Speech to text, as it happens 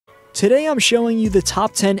Today I'm showing you the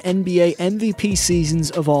top 10 NBA MVP seasons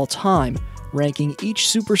of all time, ranking each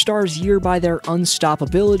superstar's year by their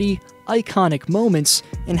unstoppability, iconic moments,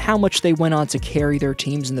 and how much they went on to carry their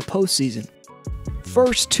teams in the postseason.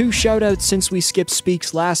 First, two shoutouts since we skipped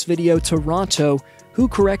Speak's last video: Toronto, who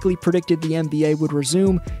correctly predicted the NBA would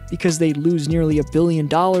resume because they'd lose nearly $1 billion,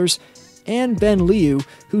 and Ben Liu,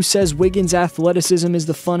 who says Wiggins' athleticism is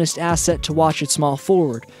the funnest asset to watch at small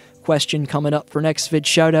forward. Question coming up for next vid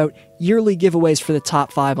shoutout: yearly giveaways for the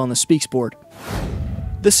top 5 on the Speaks board.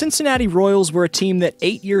 The Cincinnati Royals were a team that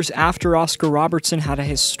 8 years after Oscar Robertson had a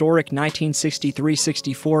historic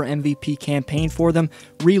 1963-64 MVP campaign for them,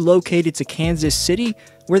 relocated to Kansas City,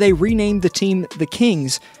 where they renamed the team the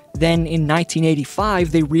Kings. Then in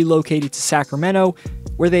 1985, they relocated to Sacramento,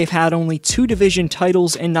 where they've had only 2 division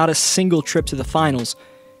titles and not a single trip to the finals.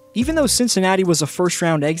 Even though Cincinnati was a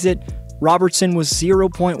first-round exit, Robertson was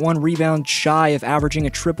 0.1 rebounds shy of averaging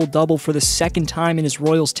a triple-double for the second time in his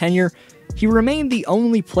Royals tenure. He remained the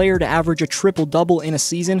only player to average a triple-double in a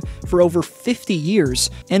season for over 50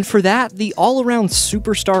 years, and for that, the all-around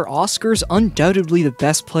superstar Oscar's undoubtedly the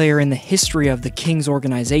best player in the history of the Kings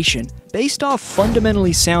organization. Based off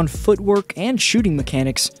fundamentally sound footwork and shooting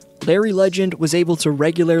mechanics, Larry Legend was able to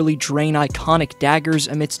regularly drain iconic daggers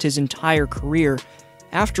amidst his entire career.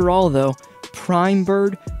 After all, though, Prime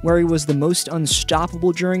Bird, where he was the most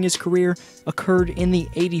unstoppable during his career, occurred in the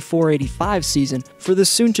 84-85 season. For the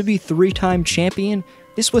soon-to-be 3-time champion,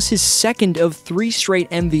 this was his second of 3 straight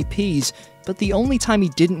MVPs, but the only time he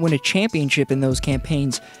didn't win a championship in those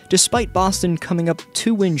campaigns. Despite Boston coming up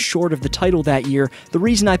 2 wins short of the title that year, the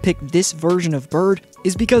reason I picked this version of Bird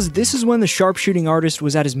is because this is when the sharpshooting artist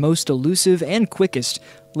was at his most elusive and quickest.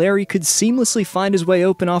 Larry could seamlessly find his way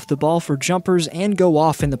open off the ball for jumpers and go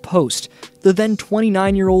off in the post. The then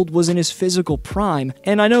 29-year-old was in his physical prime,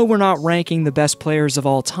 and I know we're not ranking the best players of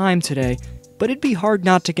all time today, but it'd be hard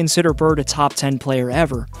not to consider Bird a top 10 player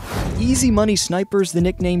ever. Easy Money Sniper's the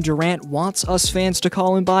nickname Durant wants us fans to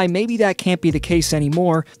call him by. Maybe that can't be the case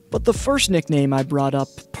anymore, but the first nickname I brought up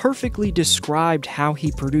perfectly described how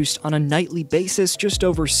he produced on a nightly basis just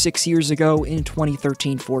over 6 years ago in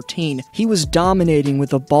 2013-14. He was dominating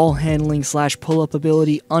with a ball handling / pull-up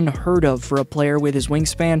ability unheard of for a player with his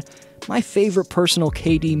wingspan. My favorite personal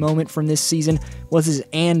KD moment from this season was his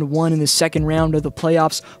and one in the second round of the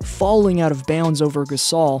playoffs, falling out of bounds over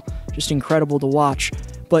Gasol. Just incredible to watch.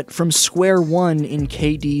 But from square one in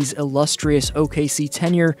KD's illustrious OKC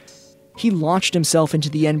tenure, he launched himself into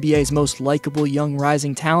the NBA's most likable young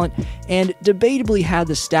rising talent, and debatably had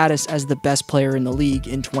the status as the best player in the league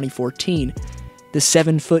in 2014. The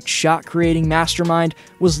 7-foot shot-creating mastermind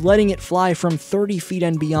was letting it fly from 30 feet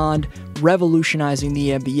and beyond, revolutionizing the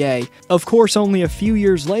NBA. Of course, only a few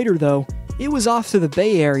years later, though, it was off to the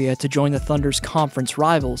Bay Area to join the Thunder's conference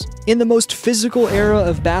rivals. In the most physical era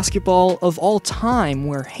of basketball of all time,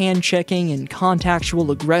 where hand-checking and contactual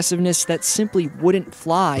aggressiveness that simply wouldn't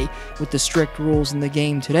fly with the strict rules in the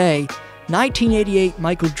game today, 1988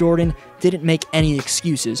 Michael Jordan didn't make any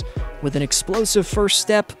excuses. With an explosive first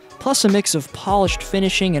step, plus a mix of polished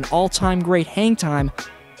finishing and all-time great hang time,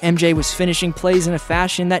 MJ was finishing plays in a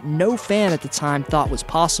fashion that no fan at the time thought was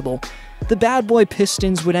possible. The bad boy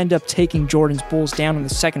Pistons would end up taking Jordan's Bulls down in the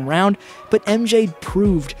second round, but MJ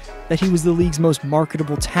proved that he was the league's most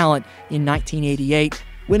marketable talent in 1988,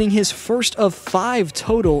 winning his first of 5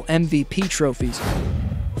 total MVP trophies.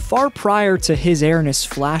 Far prior to his airness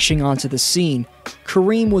flashing onto the scene,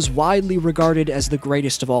 Kareem was widely regarded as the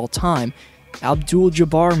greatest of all time.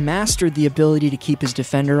 Abdul-Jabbar mastered the ability to keep his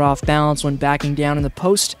defender off balance when backing down in the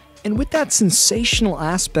post, and with that sensational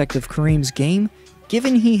aspect of Kareem's game,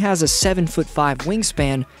 given he has a 7'5"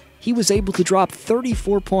 wingspan, he was able to drop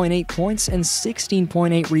 34.8 points and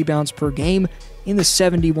 16.8 rebounds per game in the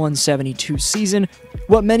 71-72 season.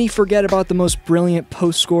 What many forget about the most brilliant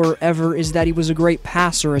post scorer ever is that he was a great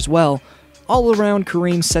passer as well. All around,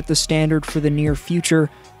 Kareem set the standard for the near future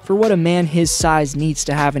for what a man his size needs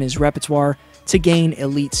to have in his repertoire to gain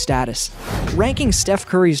elite status. Ranking Steph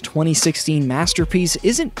Curry's 2016 masterpiece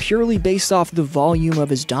isn't purely based off the volume of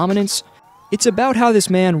his dominance. It's about how this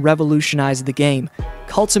man revolutionized the game,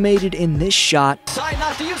 culminated in this shot. Side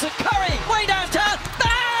not to use it, Curry, way downtown,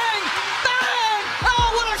 bang! Bang!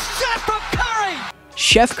 Oh, what a shot from Curry!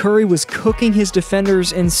 Chef Curry was cooking his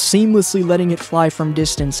defenders and seamlessly letting it fly from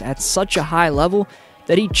distance at such a high level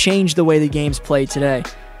that he changed the way the game's played today.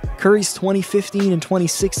 Curry's 2015 and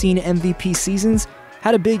 2016 MVP seasons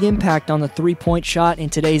had a big impact on the three-point shot in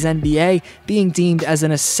today's NBA, being deemed as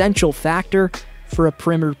an essential factor for a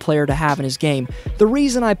perimeter player to have in his game. The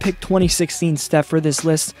reason I picked 2016 Steph for this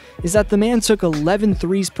list is that the man took 11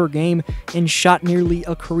 threes per game and shot nearly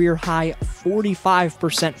a career-high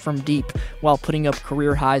 45% from deep, while putting up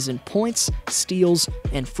career highs in points, steals,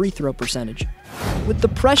 and free throw percentage. With the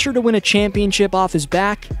pressure to win a championship off his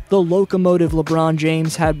back, the locomotive LeBron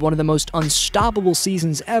James had one of the most unstoppable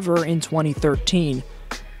seasons ever in 2013.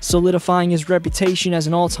 Solidifying his reputation as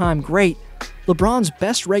an all-time great, LeBron's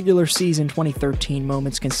best regular season 2013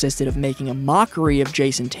 moments consisted of making a mockery of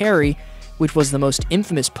Jason Terry, which was the most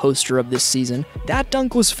infamous poster of this season. That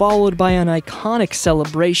dunk was followed by an iconic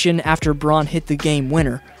celebration after Bron hit the game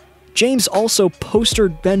winner. James also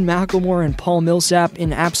postered Ben McLemore and Paul Millsap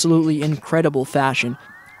in absolutely incredible fashion.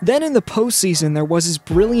 Then in the postseason, there was his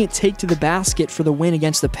brilliant take to the basket for the win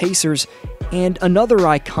against the Pacers, and another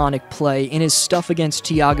iconic play in his stuff against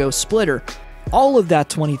Tiago Splitter. All of that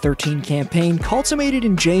 2013 campaign culminated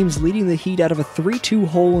in James leading the Heat out of a 3-2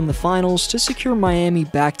 hole in the finals to secure Miami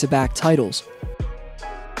back-to-back titles.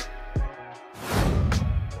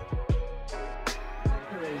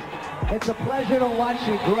 It's a pleasure to watch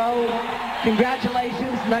you grow.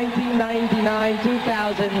 Congratulations,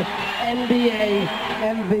 1999-2000 NBA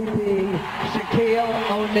MVP,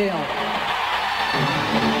 Shaquille O'Neal.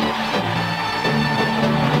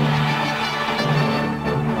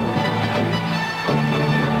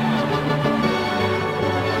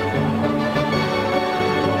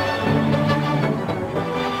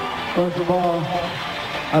 First of all,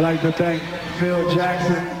 I'd like to thank Phil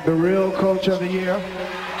Jackson, the real coach of the year.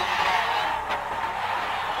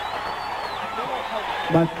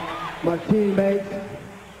 My teammates,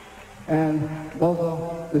 and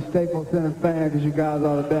also the Staples Center fans, because you guys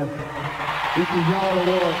are the best. This is y'all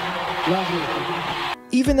award. Love you.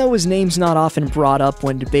 Even though his name's not often brought up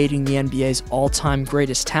when debating the NBA's all-time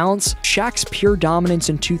greatest talents, Shaq's pure dominance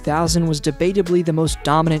in 2000 was debatably the most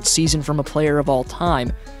dominant season from a player of all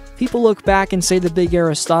time. People look back and say the big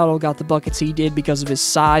Aristotle got the buckets he did because of his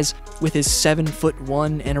size, with his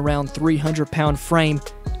 7'1" and around 300-pound frame.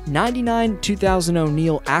 99-2000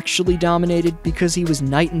 O'Neal actually dominated because he was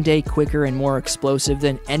night and day quicker and more explosive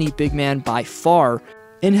than any big man by far,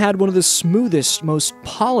 and had one of the smoothest, most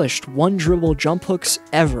polished one-dribble jump hooks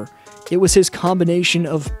ever. It was his combination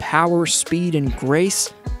of power, speed, and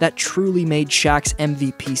grace that truly made Shaq's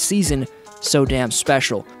MVP season so damn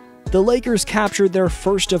special. The Lakers captured their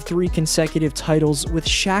first of 3 consecutive titles, with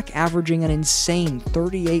Shaq averaging an insane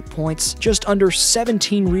 38 points, just under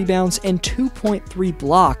 17 rebounds, and 2.3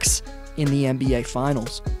 blocks in the NBA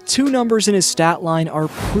Finals. 2 numbers in his stat line are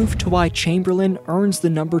proof to why Chamberlain earns the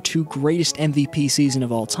number 2 greatest MVP season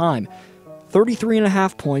of all time: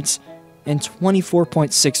 33.5 points and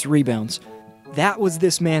 24.6 rebounds. That was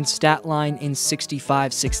this man's stat line in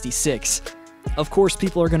 65-66. Of course,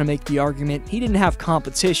 people are going to make the argument he didn't have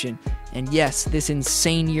competition, and yes, this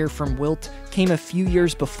insane year from Wilt came a few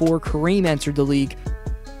years before Kareem entered the league,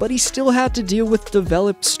 but he still had to deal with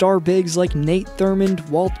developed star bigs like Nate Thurmond,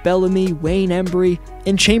 Walt Bellamy, Wayne Embry,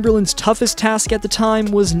 and Chamberlain's toughest task at the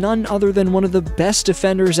time was none other than one of the best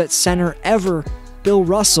defenders at center ever, Bill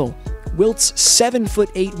Russell. Wilt's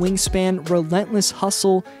 7'8" wingspan, relentless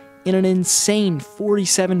hustle, in an insane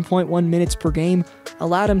 47.1 minutes per game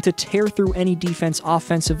allowed him to tear through any defense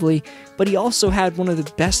offensively, but he also had one of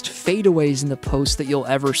the best fadeaways in the post that you'll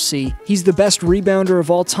ever see. He's the best rebounder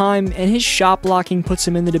of all time, and his shot blocking puts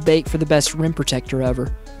him in the debate for the best rim protector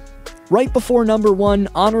ever. Right before number 1,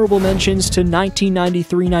 honorable mentions to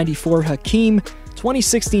 1993-94 Hakeem,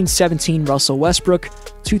 2016-17 Russell Westbrook,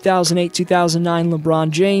 2008-2009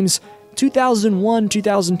 LeBron James,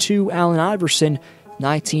 2001-2002 Allen Iverson,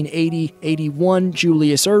 1980-81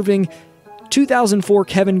 Julius Erving, 2004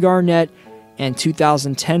 Kevin Garnett, and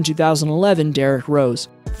 2010-2011 Derrick Rose.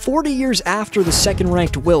 40 years after the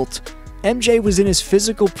second-ranked Wilt, MJ was in his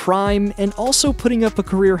physical prime and also putting up a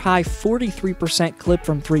career-high 43% clip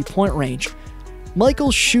from three-point range.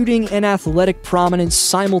 Michael's shooting and athletic prominence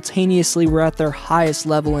simultaneously were at their highest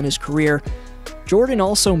level in his career. Jordan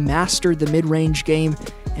also mastered the mid-range game,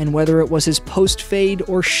 and whether it was his post-fade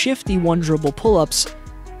or shifty one-dribble pull-ups,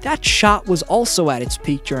 that shot was also at its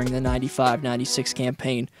peak during the 95-96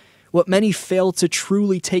 campaign. What many fail to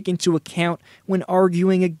truly take into account when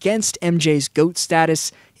arguing against MJ's GOAT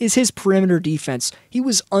status is his perimeter defense. He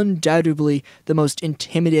was undoubtedly the most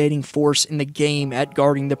intimidating force in the game at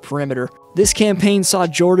guarding the perimeter. This campaign saw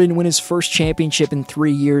Jordan win his first championship in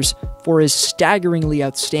 3 years for his staggeringly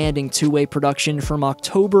outstanding two-way production from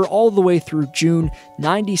October all the way through June.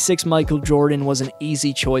 96 Michael Jordan was an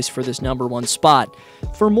easy choice for this #1 spot.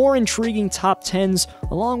 For more intriguing top 10s,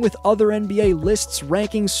 along with other NBA lists,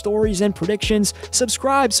 rankings, stories, and predictions,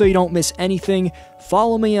 subscribe so you don't miss anything.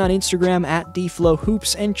 Follow me on Instagram at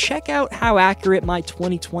DFlowHoops and check out how accurate my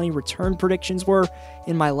 2020 return predictions were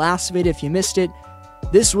in my last vid if you missed it.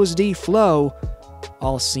 This was D-Flow.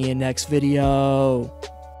 I'll see you next video.